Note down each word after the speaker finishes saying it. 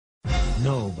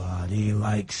Nobody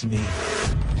likes me.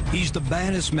 He's the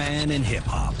baddest man in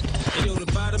hip-hop. Hey, yo, the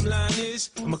bottom line is,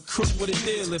 I'm a crook with a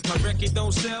deal. If my record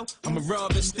don't sell, I'm a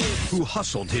rob and steal. Who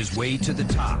hustled his way to the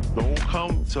top. Don't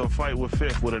come to a fight with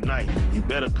Fifth with a knife. You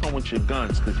better come with your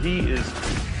guns, because he is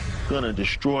gonna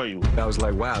destroy you. I was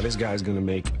like, wow, this guy's gonna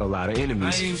make a lot of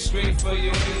enemies. I aim straight for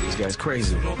you. This guy's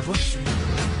crazy.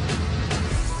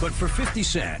 But for 50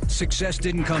 Cent, success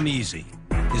didn't come easy.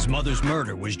 His mother's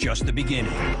murder was just the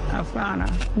beginning. I found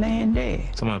a man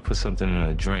dead. Someone put something in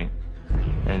a drink,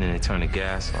 and then they turned the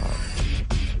gas on.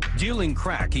 Dealing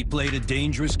crack, he played a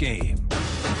dangerous game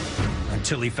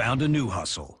until he found a new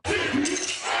hustle.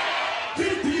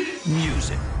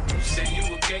 Music.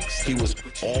 He was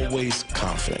always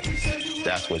confident.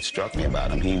 That's what struck me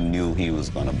about him. He knew he was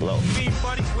gonna blow.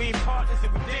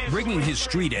 Bringing his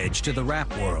street edge to the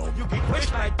rap world,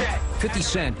 50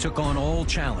 Cent took on all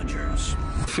challengers.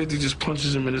 50 just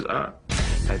punches him in his eye.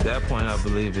 At that point, I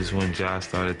believe, is when Josh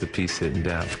started to piece sitting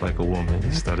down like a woman.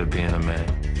 He started being a man.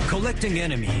 Collecting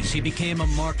enemies, he became a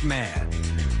marked man.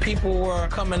 People were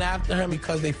coming after him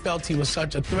because they felt he was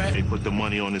such a threat. They put the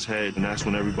money on his head, and that's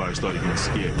when everybody started getting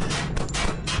scared.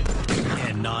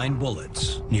 And 9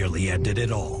 bullets nearly ended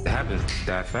it all. It happened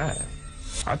that fast.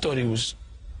 I thought he was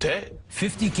dead.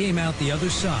 50 came out the other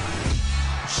side,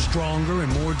 stronger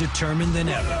and more determined than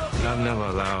ever. I've never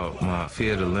allowed my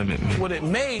fear to limit me. What it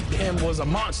made him was a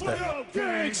monster.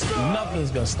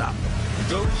 Nothing's gonna stop him.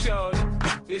 Go, Shorty.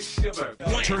 It's your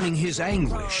birthday. Turning his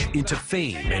anguish into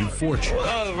fame and fortune.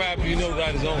 Other rapper you know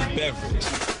got his own beverage.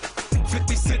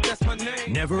 50 Cent, that's my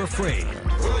name. Never afraid,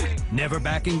 never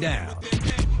backing down.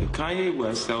 If Kanye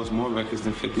West sells more records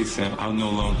than 50 Cent, I'll no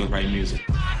longer write music.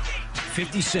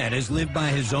 50 Cent has lived by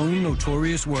his own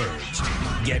notorious words.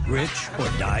 Get rich or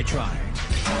die trying.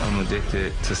 I'm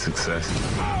addicted to success.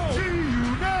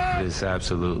 It's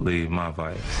absolutely my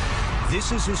vice.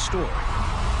 This is his story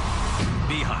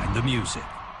behind the music.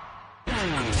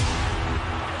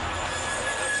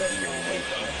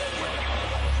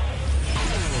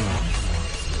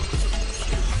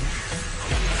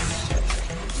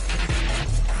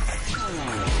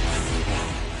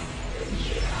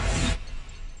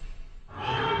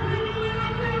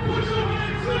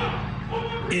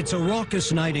 It's a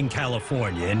raucous night in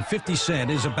California, and 50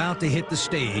 Cent is about to hit the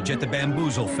stage at the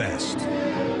Bamboozle Fest.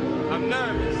 I'm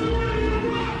nervous.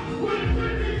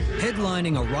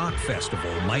 Headlining a rock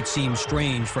festival might seem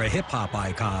strange for a hip-hop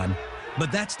icon,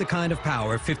 but that's the kind of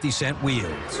power 50 Cent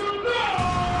wields.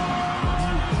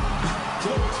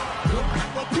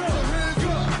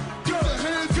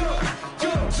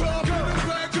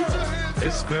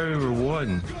 It's very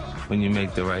rewarding when you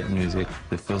make the right music.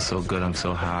 It feels so good. I'm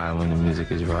so high when the music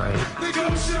is right.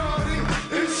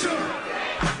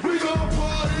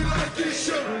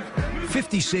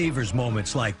 50 savors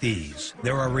moments like these.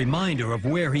 They're a reminder of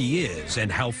where he is and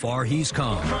how far he's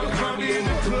come.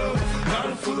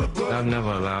 I've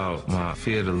never allowed my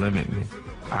fear to limit me.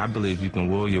 I believe you can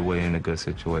will your way in a good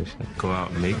situation. Go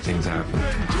out and make things happen.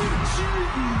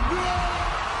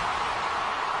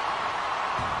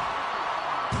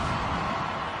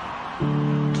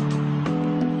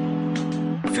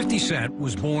 50 Cent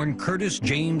was born Curtis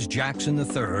James Jackson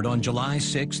III on July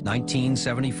 6,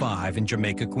 1975 in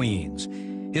Jamaica, Queens.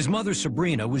 His mother,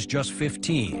 Sabrina, was just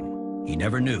 15. He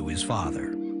never knew his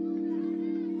father.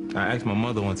 I asked my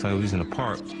mother one time, we was in the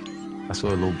park. I saw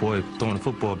a little boy throwing a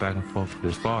football back and forth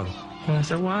with his father. And I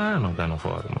said, why I don't got no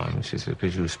father, Mom? And she said,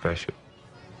 because you was special.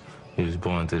 He was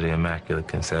born to the Immaculate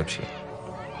Conception.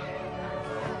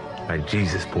 Like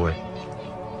Jesus, boy.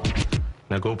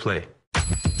 Now go play.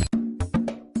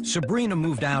 Sabrina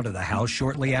moved out of the house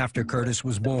shortly after Curtis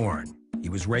was born. He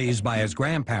was raised by his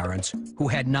grandparents, who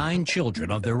had 9 children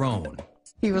of their own.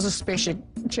 He was a special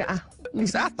child. At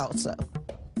least I thought so.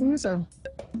 He was a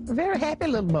very happy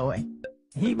little boy.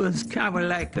 He was kind of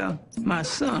like my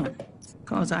son,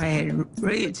 because I had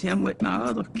raised him with my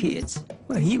other kids.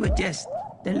 But he was just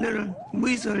the little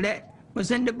weasel that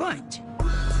was in the bunch.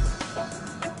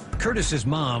 Curtis's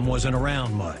mom wasn't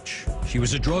around much. She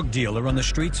was a drug dealer on the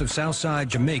streets of Southside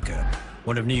Jamaica,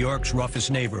 one of New York's roughest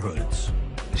neighborhoods.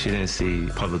 She didn't see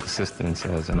public assistance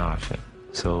as an option.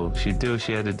 So she did what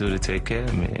she had to do to take care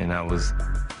of me, and I was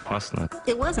hustling.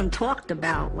 It wasn't talked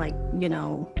about, like, you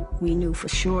know, we knew for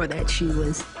sure that she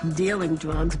was dealing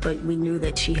drugs, but we knew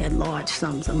that she had large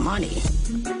sums of money.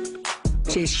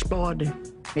 She spoiled him.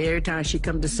 Every time she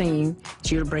come to see him,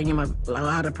 she would bring him a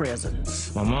lot of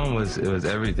presents. My mom was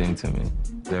everything to me.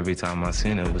 Every time I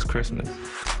seen her, it was Christmas.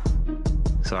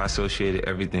 So I associated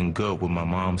everything good with my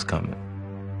mom's coming.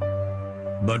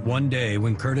 But one day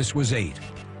when Curtis was 8,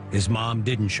 his mom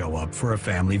didn't show up for a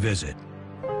family visit.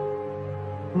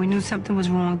 We knew something was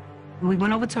wrong. We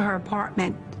went over to her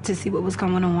apartment to see what was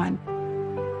going on.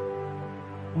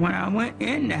 When I went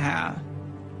in the house,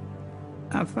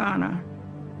 I found her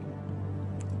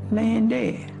laying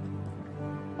dead.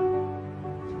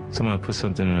 Someone put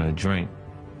something in her drink,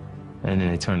 and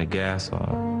then they turned the gas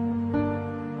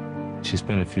on. She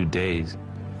spent a few days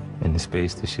in the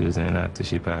space that she was in after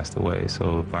she passed away,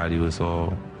 so her body was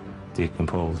all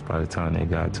decomposed by the time they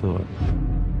got to her.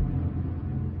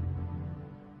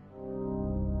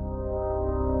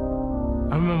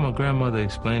 I remember my grandmother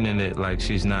explaining it like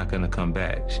she's not gonna come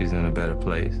back. She's in a better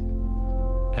place.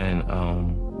 And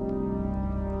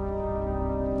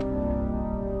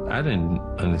I didn't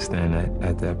understand that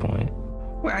at that point.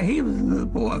 Well, he was a little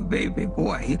boy, baby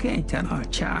boy. You can't tell a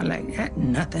child like that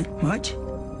nothing much.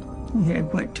 He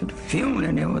had went to the funeral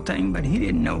and everything, but he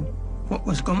didn't know what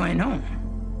was going on.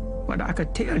 But I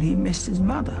could tell he missed his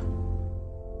mother.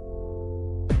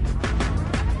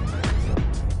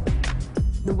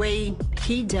 The way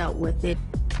he dealt with it,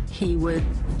 he would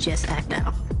just act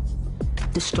out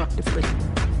destructively,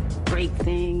 break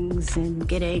things and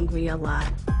get angry a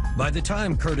lot. By the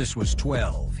time Curtis was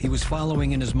 12, he was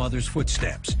following in his mother's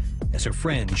footsteps as her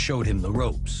friend showed him the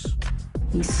ropes.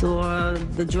 He saw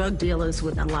the drug dealers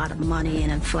with a lot of money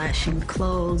and flashing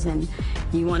clothes, and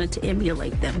he wanted to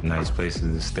emulate them. Nice places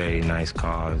to stay, nice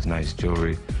cars, nice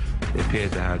jewelry. They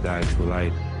appeared to have the actual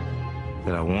life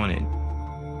that I wanted.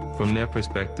 From their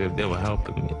perspective, they were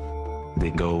helping me. They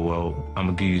go, well, I'm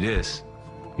gonna give you this.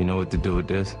 You know what to do with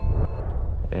this?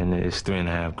 And it's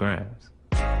 3.5 grams.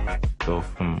 So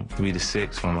from 3 to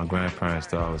 6, when my grandparents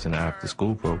thought I was in the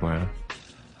after-school program,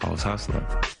 I was hustling.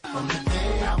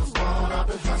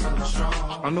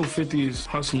 I know 50 is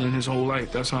hustling his whole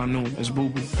life. That's how I know him, as Boo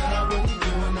Boo.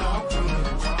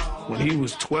 When he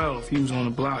was 12, he was on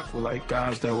the block with like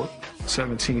guys that were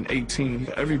 17, 18.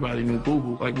 Everybody knew Boo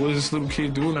Boo. Like, what is this little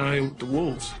kid doing out here with the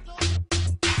wolves?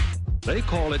 They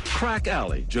call it Crack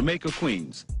Alley, Jamaica,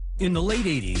 Queens. In the late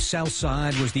 80s, South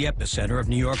Side was the epicenter of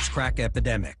New York's crack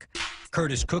epidemic.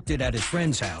 Curtis cooked it at his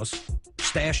friend's house,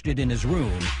 stashed it in his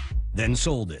room, then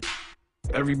sold it.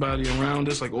 Everybody around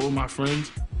us, like all my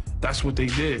friends, that's what they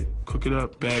did. Cook it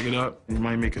up, bag it up, and you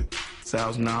might make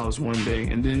 $1,000 one day.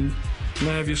 And then you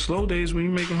might have your slow days when you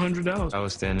make $100. I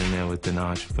was standing there with an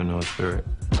entrepreneur spirit,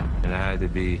 and I had to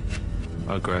be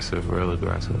aggressive, real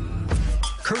aggressive.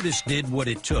 Curtis did what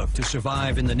it took to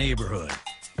survive in the neighborhood.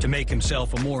 To make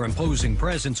himself a more imposing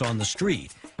presence on the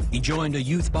street, he joined a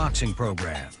youth boxing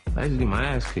program. I used to get my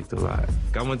ass kicked a lot.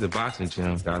 I went to the boxing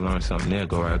gym, I learned something there,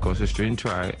 go right across the street and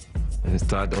try it, and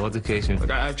start the altercation. Like,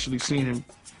 I actually seen him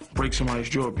break somebody's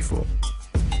jaw before.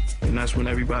 And that's when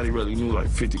everybody really knew, like,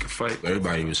 50 could fight.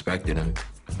 Everybody respected him.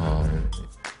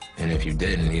 And if you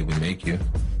didn't, he would make you.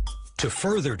 To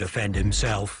further defend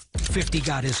himself, 50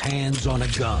 got his hands on a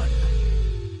gun.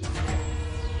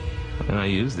 And I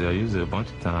used it a bunch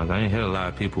of times. I ain't hit a lot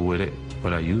of people with it,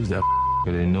 but I used that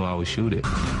because they knew I would shoot it.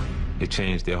 It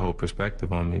changed their whole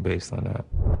perspective on me based on that.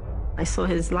 I saw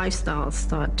his lifestyle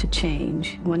start to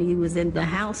change. When he was in the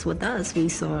house with us, we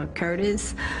saw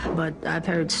Curtis, but I've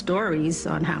heard stories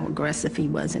on how aggressive he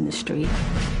was in the street,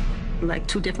 like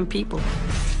two different people.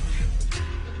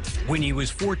 When he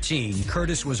was 14,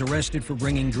 Curtis was arrested for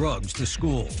bringing drugs to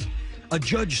school. A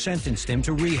judge sentenced him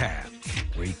to rehab,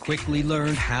 where he quickly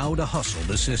learned how to hustle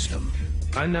the system.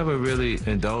 I never really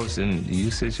indulged in the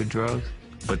usage of drugs,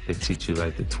 but they teach you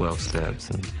like the 12 steps,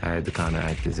 and I had to kind of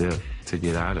act as if to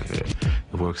get out of it.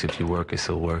 It works if you work it,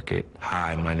 so work it.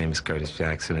 Hi, my name is Curtis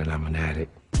Jackson, and I'm an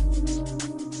addict.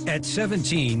 At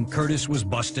 17, Curtis was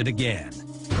busted again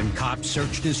when cops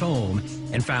searched his home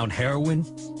and found heroin,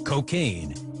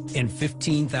 cocaine, and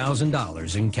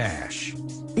 $15,000 in cash.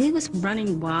 He was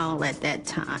running wild at that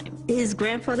time. His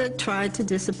grandfather tried to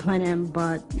discipline him,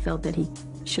 but felt that he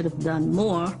should have done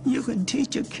more. You can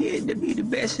teach a kid to be the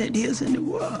best that is in the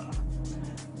world.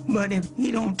 But if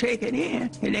he don't take it in,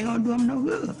 it ain't gonna do him no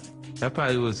good. That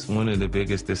probably was one of the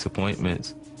biggest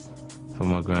disappointments for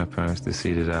my grandparents, to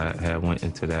see that I had went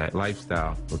into that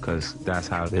lifestyle, because that's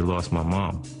how they lost my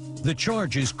mom. The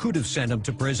charges could have sent him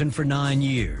to prison for 9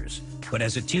 years. But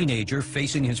as a teenager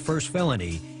facing his first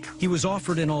felony, he was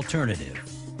offered an alternative.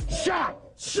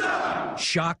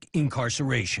 Shock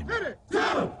incarceration. Hit it,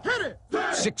 go, hit it,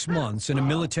 6 months in a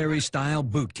military-style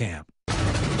boot camp.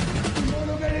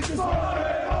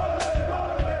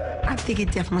 I think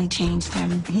it definitely changed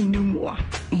him. He knew more.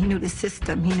 He knew the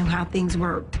system. He knew how things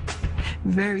worked.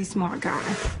 Very smart guy.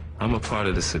 I'm a part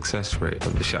of the success rate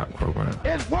of the shock program.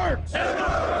 It works.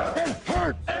 It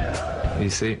hurts. You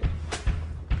see,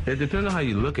 it depends on how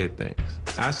you look at things.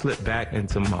 I slipped back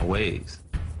into my ways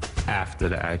after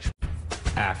the action.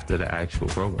 after the actual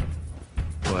program.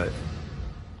 But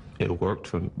it worked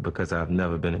for me because I've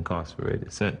never been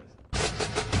incarcerated since.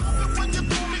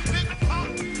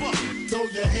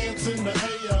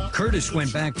 Curtis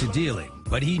went back to dealing,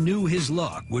 but he knew his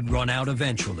luck would run out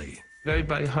eventually.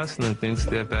 Everybody hustling thinks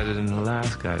they're better than the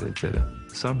last guy that did it.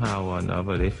 Somehow or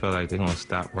another, they feel like they're gonna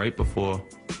stop right before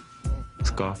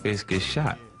Scarface gets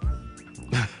shot.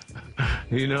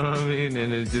 You know what I mean?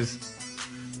 And it just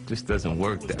doesn't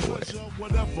work that way.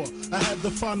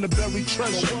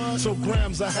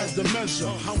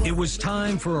 It was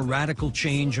time for a radical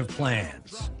change of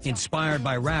plans. Inspired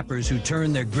by rappers who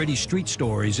turned their gritty street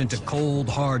stories into cold,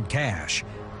 hard cash,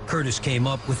 Curtis came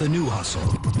up with a new hustle.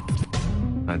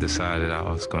 I decided I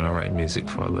was going to write music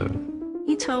for a living.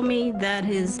 He told me that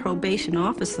his probation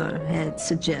officer had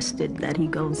suggested that he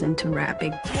goes into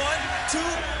rapping. 1, 2,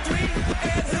 3,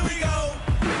 and here we go.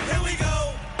 Here we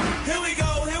go. Here we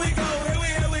go. Here we go.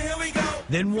 Here we go.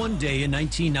 Then one day in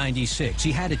 1996,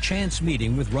 he had a chance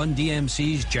meeting with Run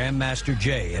DMC's Jam Master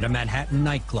Jay at a Manhattan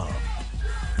nightclub.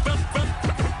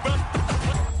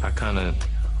 I kind of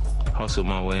hustled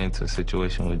my way into a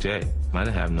situation with Jay. I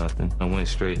didn't have nothing. I went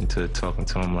straight into talking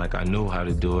to him like I knew how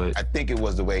to do it. I think it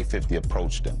was the way 50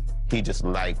 approached him. He just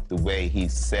liked the way he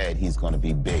said he's going to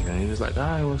be big. And he was like, all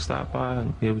right, we'll stop by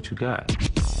and hear what you got.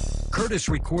 Curtis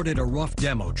recorded a rough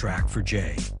demo track for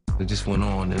Jay. It just went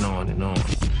on and on and on.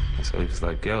 So he was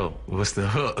like, yo, what's the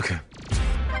hook?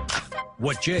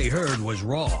 What Jay heard was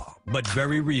raw, but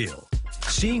very real.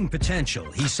 Seeing potential,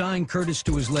 he signed Curtis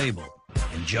to his label.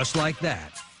 And just like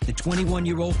that, the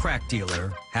 21-year-old crack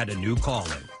dealer had a new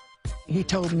calling. He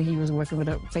told me he was working with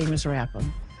a famous rapper.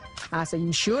 I said,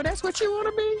 you sure that's what you want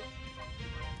to be?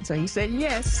 So he said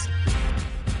yes.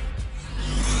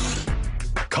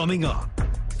 Coming up,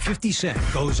 50 Cent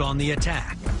goes on the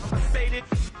attack. Faded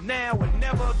now and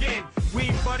never again. We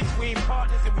ain't buddies, we ain't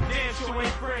partners, and we damn sure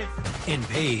ain't friends. And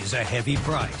pays a heavy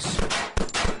price.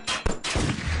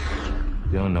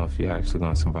 You don't know if you're actually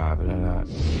going to survive it or not.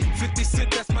 50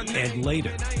 Cent, that's my name. And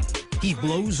later, he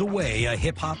blows away a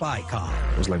hip-hop icon.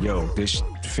 I was like, yo, this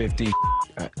 50,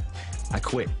 I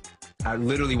quit. I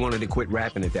literally wanted to quit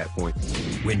rapping at that point.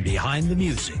 When Behind the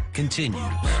Music continues.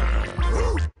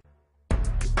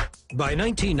 By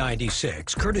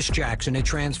 1996, Curtis Jackson had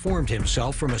transformed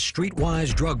himself from a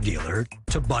streetwise drug dealer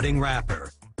to budding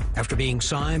rapper after being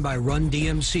signed by Run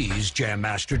DMC's Jam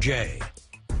Master Jay.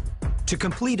 To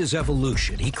complete his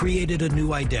evolution, he created a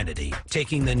new identity,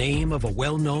 taking the name of a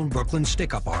well-known Brooklyn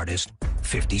stick-up artist,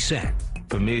 50 Cent.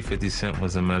 For me, 50 Cent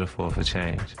was a metaphor for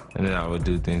change, and then I would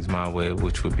do things my way,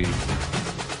 which would be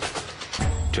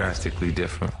drastically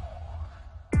different.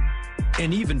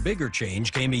 An even bigger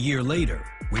change came a year later.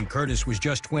 When Curtis was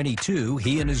just 22,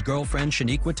 he and his girlfriend,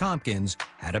 Shaniqua Tompkins,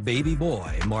 had a baby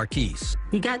boy, Marquise.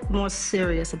 He got more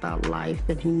serious about life,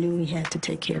 and he knew he had to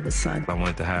take care of his son. I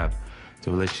wanted to have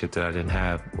the relationship that I didn't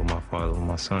have with my father, with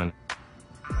my son.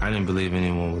 I didn't believe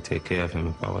anyone would take care of him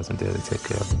if I wasn't there to take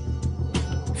care of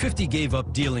him. 50 gave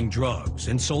up dealing drugs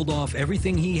and sold off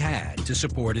everything he had to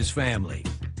support his family.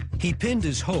 He pinned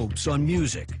his hopes on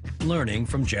music, learning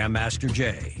from Jam Master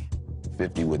Jay.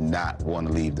 50 would not want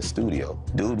to leave the studio.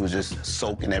 Dude was just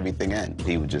soaking everything in.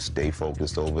 He would just stay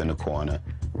focused over in the corner,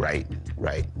 right.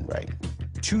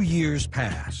 2 years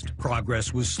passed.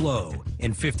 Progress was slow,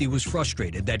 and 50 was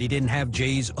frustrated that he didn't have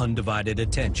Jay's undivided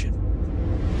attention.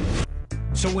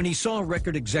 So when he saw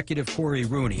record executive Corey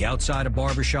Rooney outside a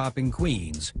barbershop in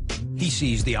Queens, he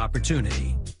seized the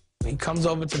opportunity. He comes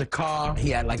over to the car.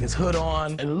 He had like his hood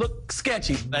on and it looked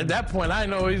sketchy. At that point, I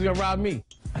didn't know he was gonna rob me.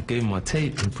 I gave him my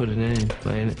tape and put it in,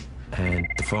 playing it, and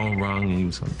the phone rang and he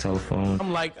was on the telephone.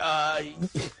 I'm like,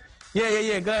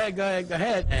 yeah, go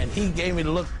ahead. And he gave me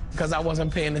the look because I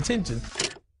wasn't paying attention.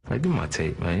 Like, give me my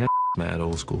tape, man. You're mad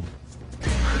old school.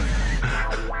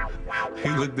 He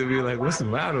looked at me like, what's the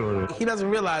matter with him? He doesn't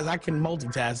realize I can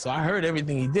multitask, so I heard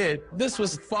everything he did. This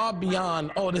was far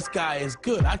beyond, oh, this guy is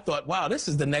good. I thought, wow, this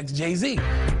is the next Jay-Z.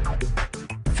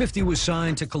 50 was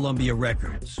signed to Columbia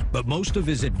Records, but most of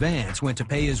his advance went to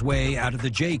pay his way out of the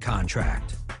Jay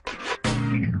contract.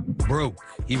 Broke,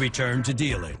 he returned to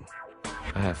dealing.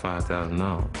 I had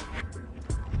 $5,000.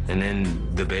 And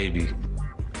then the baby.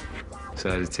 So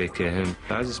I had to take care of him.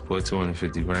 I just bought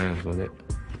 250 grams with it.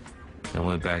 And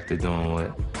went back to doing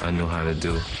what I knew how to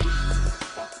do.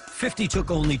 50 took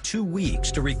only 2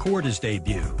 weeks to record his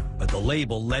debut, but the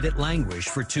label let it languish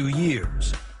for 2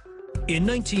 years. In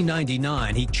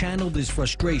 1999, he channeled his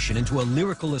frustration into a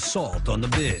lyrical assault on the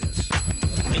biz.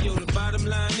 And yo, the bottom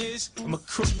line is, I'm a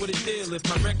crook with a deal. If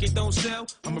my record don't sell,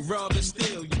 I'm a rob and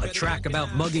steal. A track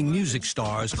about mugging music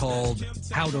stars called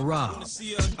How to Rob.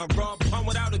 See a rob one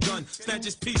without a gun, snatch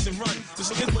his piece and run.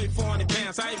 Just get away 400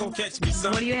 pounds, I ain't gonna catch me,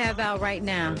 son. What do you have out right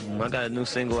now? I got a new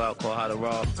single out called How to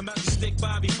Rob. I'm about to stick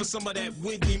Bobby for some of that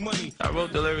Whitney money. I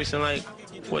wrote the lyrics in like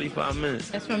 45 minutes.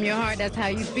 That's from your heart, that's how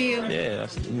you feel? Yeah,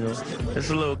 that's, you know, it's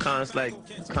a little like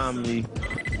comedy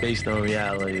based on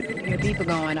reality. Your beeper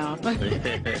going off.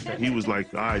 He was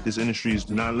like, all right, this industry's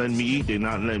not letting me eat, they're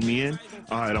not letting me in.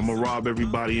 All right, I'm gonna rob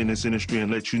everybody in this industry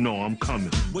and let you know I'm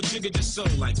coming. What Jigga just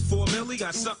sold, like 4 million,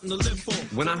 got something to live for.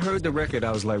 When I heard the record,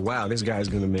 I was like, wow, this guy's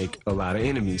gonna make a lot of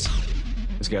enemies.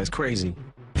 This guy's crazy.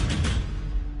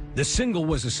 The single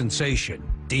was a sensation.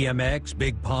 DMX,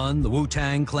 Big Pun, the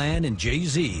Wu-Tang Clan, and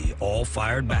Jay-Z all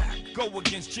fired back. Go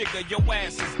against Jigga, your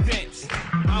ass is dense.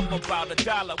 I'm about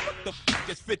 $1, what the f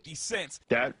is 50 cents?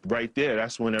 That right there,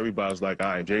 that's when everybody was like, all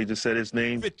right, Jay just said his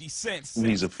name. 50 cents.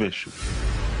 He's official.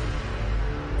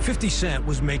 50 Cent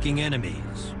was making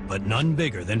enemies, but none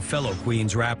bigger than fellow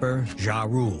Queens rapper Ja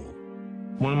Rule.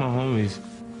 One of my homies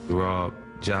robbed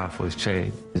Ja for his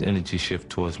chain. His energy shift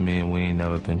towards me, and we ain't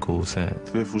never been cool since.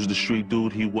 Fifth was the street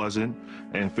dude, he wasn't.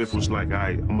 And Fifth was like, all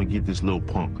right, I'm gonna get this little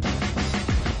punk.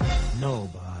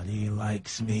 Nobody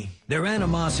likes me. Their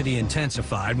animosity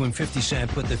intensified when 50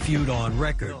 Cent put the feud on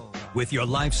record with Your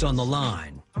Life's on the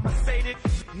Line. I'ma say it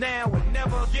now and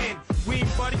never again. We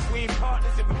ain't buddies, we ain't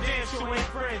partners, and we damn sure ain't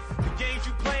friends. The games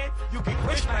you playing, you can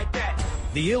quit like that.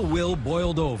 The ill will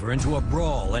boiled over into a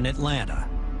brawl in Atlanta.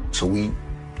 So we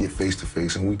get face to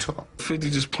face and we talk. 50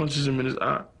 just punches him in his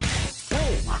eye.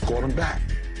 Boom! I caught him back.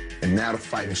 And now the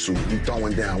fight ensued. We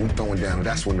throwing down. And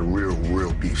that's when the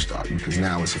real beef started, because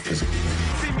now it's a physical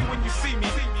thing. See me when you see me.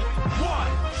 What?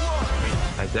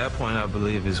 At that point, I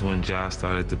believe is when Ja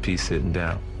started to be sitting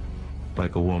down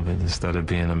like a woman instead of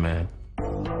being a man.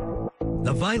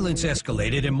 The violence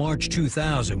escalated in March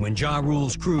 2000 when Ja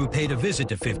Rule's crew paid a visit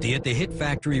to 50 at the Hit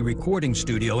Factory recording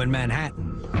studio in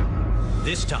Manhattan.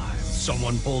 This time,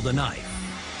 someone pulled a knife.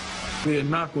 They had a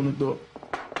knock on the door.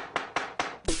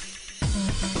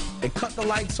 They cut the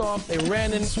lights off, they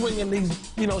ran in swinging these,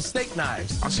 steak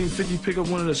knives. I seen 50 pick up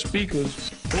one of the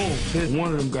speakers. Boom, hit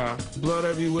one of them guys. Blood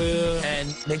everywhere. And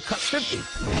they cut 50.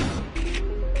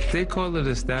 They called it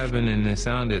a stabbing, and it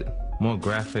sounded more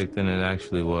graphic than it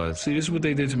actually was. See, this is what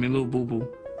they did to me, little boo-boo.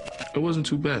 It wasn't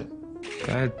too bad.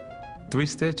 I had 3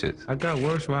 stitches. I got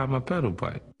worse riding my pedal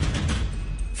bike.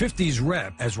 50's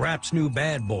rep as rap's new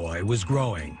bad boy was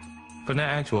growing. From that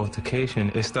actual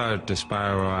altercation, it started to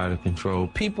spiral out of control.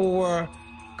 People were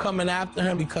coming after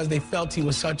him because they felt he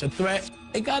was such a threat.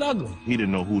 It got ugly. He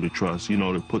didn't know who to trust.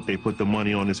 They put the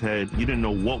money on his head. You didn't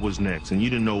know what was next, and you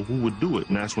didn't know who would do it.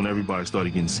 And that's when everybody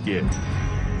started getting scared.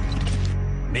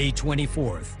 May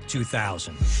 24th,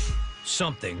 2000.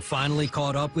 Something finally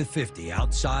caught up with 50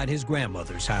 outside his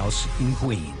grandmother's house in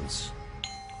Queens.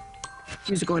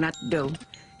 He was going out the door,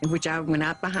 in which I went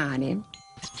out behind him.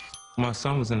 My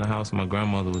son was in the house and my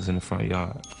grandmother was in the front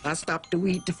yard. I stopped to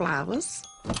weed the flowers.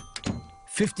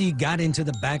 50 got into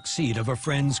the back seat of a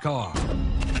friend's car.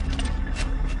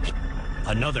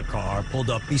 Another car pulled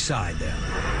up beside them.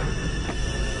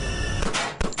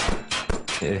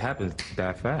 It happened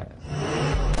that fast.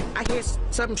 I hear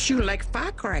something shooting like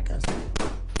firecrackers.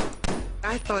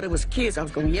 I thought it was kids. I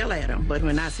was going to yell at them. But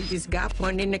when I see this guy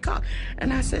pointing in the car,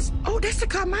 and I says, oh, that's the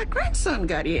car my grandson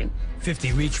got in.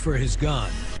 50 reached for his gun,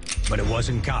 but it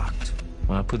wasn't cocked.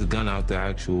 When I put the gun out the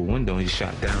actual window, he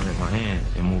shot down at my hand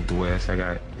and moved away. I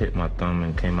got hit my thumb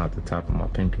and came out the top of my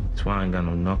pinky. That's why I ain't got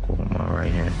no knuckle on my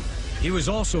right hand. He was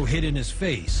also hit in his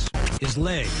face, his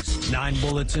legs, 9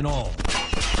 bullets in all.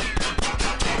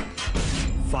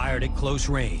 Fired at close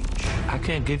range. I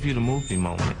can't give you the movie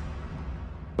moment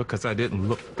because I didn't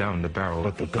look down the barrel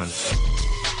of the gun.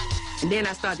 And then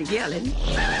I started yelling.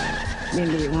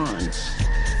 Then they run.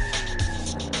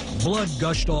 Blood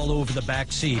gushed all over the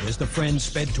back seat as the friend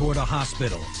sped toward a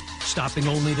hospital, stopping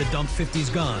only to dump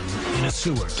 50's gun in a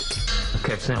sewer. I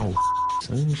kept saying, oh,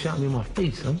 son, you shot me in my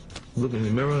face, huh? Look in the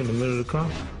mirror in the middle of the car.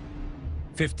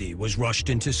 50 was rushed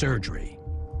into surgery.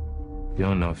 You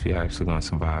don't know if you're actually gonna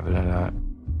survive it or not.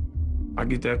 I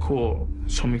get that call,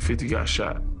 told me 50 got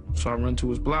shot. So I run to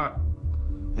his block,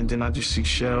 and then I just see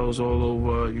shells all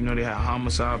over. They had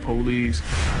homicide police.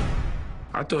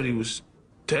 I thought he was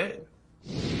dead.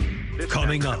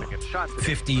 Coming up,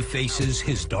 50 faces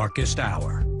his darkest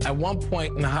hour. At one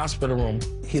point in the hospital room,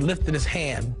 he lifted his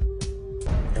hand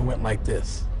and went like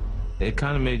this. It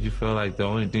kind of made you feel like the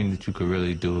only thing that you could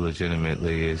really do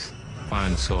legitimately is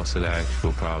find the source of the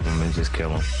actual problem and just kill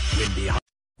him.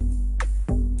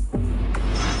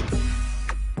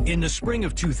 In the spring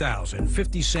of 2000,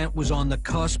 50 Cent was on the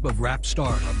cusp of rap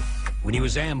stardom when he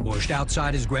was ambushed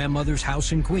outside his grandmother's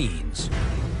house in Queens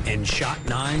and shot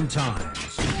 9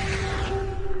 times.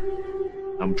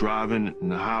 I'm driving in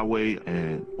the highway,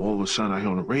 and all of a sudden I hear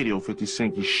on the radio 50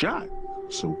 Cent gets shot.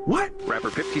 So what? Rapper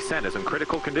 50 Cent is in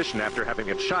critical condition after having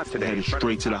been shot today. Headed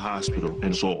straight to the hospital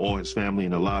and saw all his family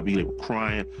in the lobby. They were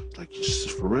crying. Like, this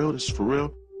is for real? This is for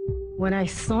real? When I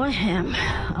saw him,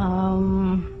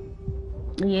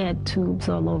 he had tubes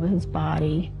all over his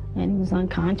body, and he was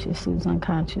unconscious. He was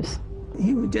unconscious.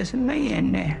 He was just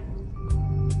laying there.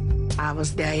 I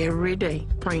was there every day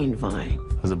praying for him.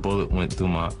 As a bullet went through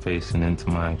my face and into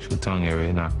my actual tongue area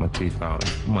and knocked my teeth out.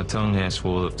 My tongue had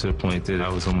swelled up to the point that I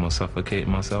was almost suffocating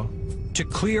myself. To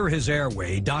clear his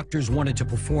airway, doctors wanted to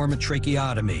perform a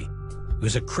tracheotomy. It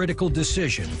was a critical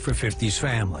decision for 50's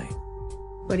family.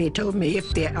 But he told me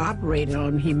if they operated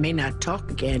on him, he may not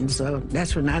talk again, so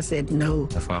that's when I said no.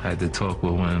 If I had to talk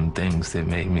with one of the things that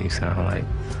made me sound like,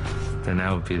 then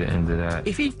that would be the end of that.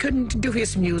 If he couldn't do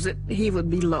his music, he would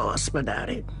be lost without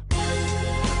it.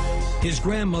 His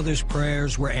grandmother's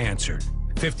prayers were answered.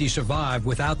 50 survived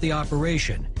without the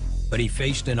operation, but he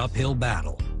faced an uphill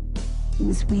battle. He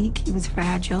was weak, he was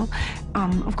fragile.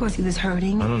 Of course, he was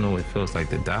hurting. I don't know what it feels like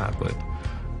to die, but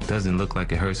it doesn't look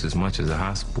like it hurts as much as a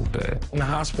hospital bed. In the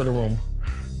hospital room,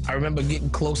 I remember getting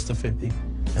close to 50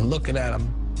 and looking at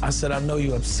him. I said, I know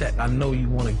you're upset. I know you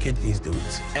want to get these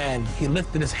dudes. And he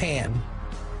lifted his hand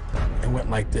and went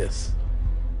like this.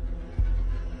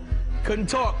 Couldn't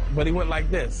talk, but he went like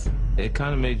this. It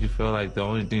kind of made you feel like the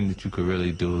only thing that you could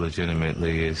really do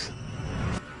legitimately is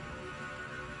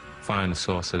find the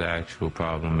source of the actual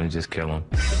problem and just kill him.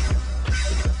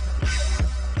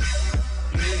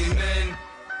 Many men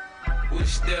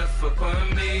wish death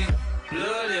upon me.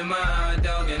 Blood in my eye,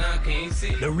 dog, and I can't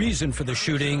see. The reason for the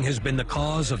shooting has been the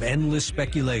cause of endless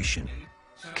speculation.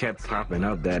 Kept popping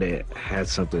up that it had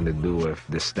something to do with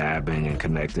the stabbing and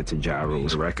connected to Ja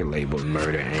Rule's record label,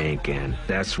 Murder Inc., and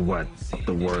that's what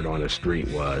the word on the street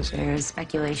was. There's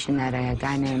speculation that a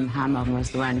guy named Hama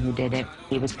was the one who did it.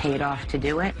 He was paid off to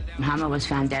do it. Hama was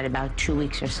found dead about 2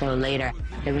 weeks or so later.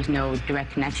 There was no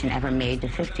direct connection ever made to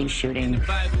 50's shooting. In the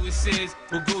Bible it says,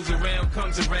 what goes around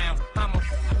comes around. Hama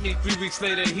me 3 weeks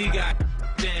later, he got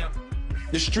down.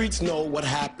 The streets know what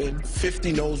happened,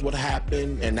 50 knows what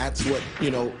happened, and that's what,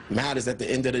 matters at the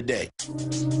end of the day.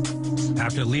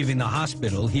 After leaving the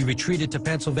hospital, he retreated to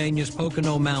Pennsylvania's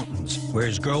Pocono Mountains, where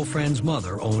his girlfriend's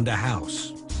mother owned a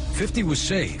house. 50 was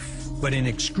safe, but in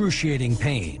excruciating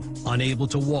pain, unable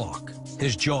to walk,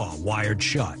 his jaw wired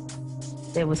shut.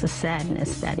 There was a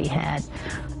sadness that he had,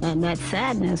 and that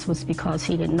sadness was because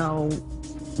he didn't know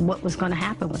what was going to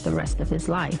happen with the rest of his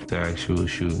life. The actual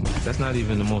shooting. That's not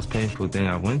even the most painful thing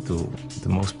I went through. The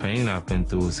most pain I've been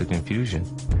through was the confusion.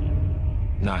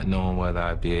 Not knowing whether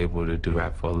I'd be able to do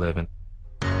rap for a living.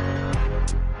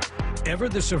 Ever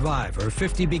the survivor,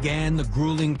 50 began the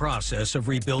grueling process of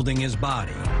rebuilding his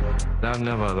body. I've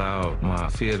never allowed my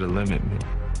fear to limit me.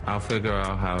 I'll figure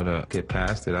out how to get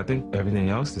past it. I think everything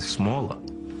else is smaller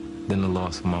than the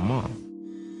loss of my mom.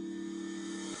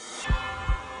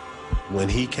 When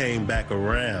he came back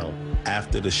around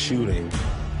after the shooting,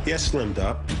 he had slimmed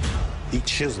up, he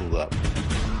chiseled up.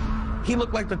 He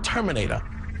looked like the Terminator.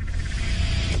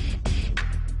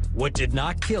 What did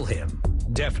not kill him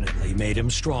definitely made him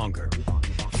stronger.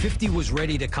 50 was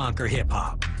ready to conquer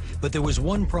hip-hop, but there was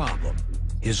one problem.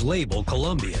 His label,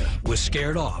 Columbia, was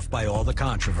scared off by all the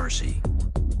controversy.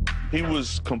 He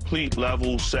was complete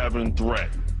level 7 threat.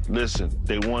 Listen,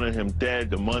 they wanted him dead.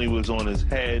 The money was on his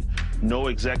head. No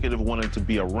executive wanted to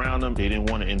be around him. They didn't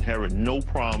want to inherit no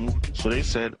problem. So they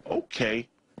said, okay,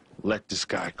 let this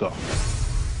guy go.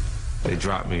 They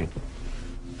dropped me.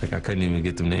 Like I couldn't even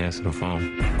get them to answer the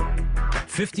phone.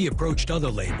 50 approached other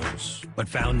labels, but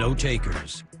found no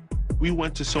takers. We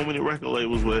went to so many record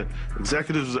labels where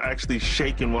executives was actually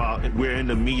shaking while we're in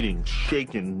the meeting,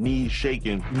 shaking, knees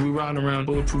shaking. We riding around,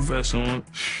 bulletproof vest on.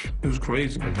 It was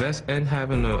crazy. A vest and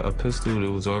having a pistol that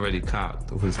was already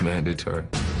cocked was mandatory.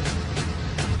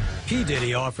 P.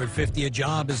 Diddy offered 50 a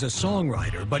job as a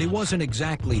songwriter, but he wasn't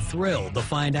exactly thrilled to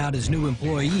find out his new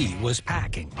employee was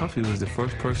packing. Puffy was the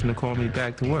first person to call me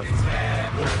back to work.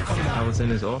 I was in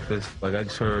his office, like I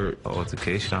just heard an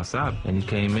altercation outside, and he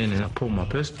came in and I pulled my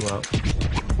pistol out.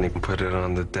 And he put it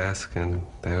on the desk, and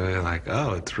they were like,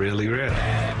 oh, it's really real. I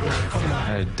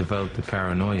had developed the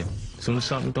paranoia. As soon as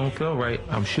something don't feel right,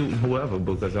 I'm shooting whoever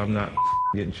because I'm not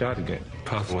getting shot again.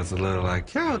 Puff was a little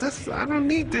like, yo, I don't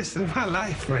need this in my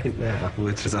life right now,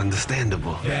 which is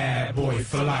understandable. Bad boy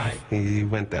for life. He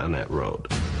went down that road.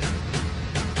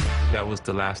 That was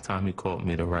the last time he called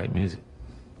me to write music.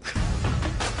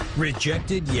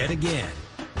 Rejected yet again,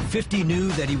 50 knew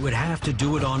that he would have to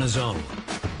do it on his own.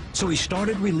 So he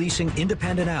started releasing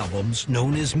independent albums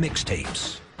known as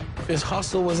mixtapes. His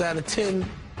hustle was at a 10,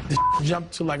 the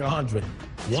jumped to like 100.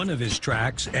 One of his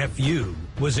tracks, F.U.,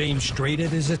 was aimed straight at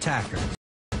his attackers.